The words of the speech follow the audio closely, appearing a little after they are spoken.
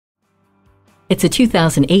It's a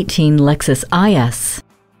 2018 Lexus IS.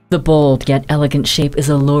 The bold yet elegant shape is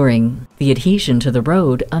alluring, the adhesion to the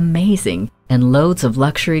road amazing, and loads of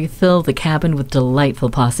luxury fill the cabin with delightful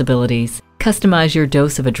possibilities. Customize your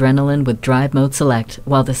dose of adrenaline with Drive Mode Select,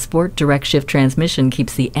 while the Sport Direct Shift transmission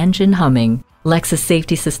keeps the engine humming. Lexus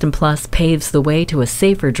Safety System Plus paves the way to a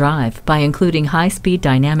safer drive by including high-speed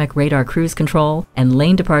dynamic radar cruise control and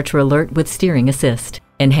lane departure alert with steering assist.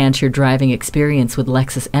 Enhance your driving experience with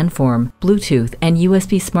Lexus N-Form, Bluetooth, and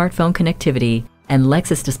USB smartphone connectivity, and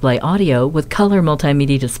Lexus Display Audio with color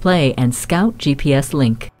multimedia display and Scout GPS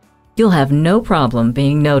link. You'll have no problem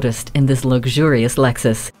being noticed in this luxurious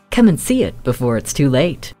Lexus. Come and see it before it's too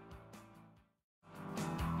late.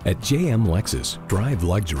 At JM Lexus, drive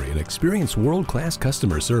luxury and experience world-class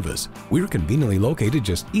customer service. We're conveniently located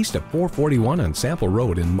just east of 441 on Sample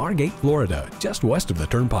Road in Margate, Florida, just west of the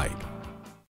Turnpike.